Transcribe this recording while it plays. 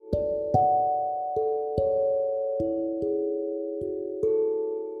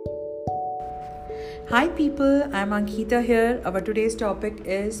Hi people, I'm Ankita here. Our today's topic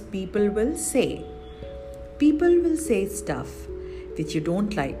is people will say. People will say stuff which you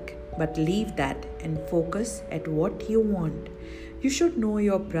don't like, but leave that and focus at what you want. You should know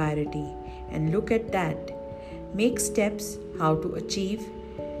your priority and look at that. Make steps how to achieve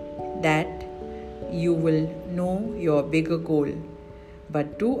that. You will know your bigger goal.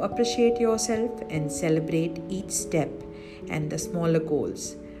 But do appreciate yourself and celebrate each step and the smaller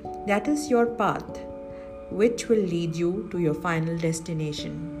goals. That is your path, which will lead you to your final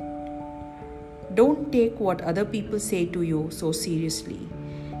destination. Don't take what other people say to you so seriously,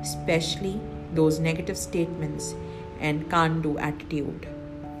 especially those negative statements and can't do attitude.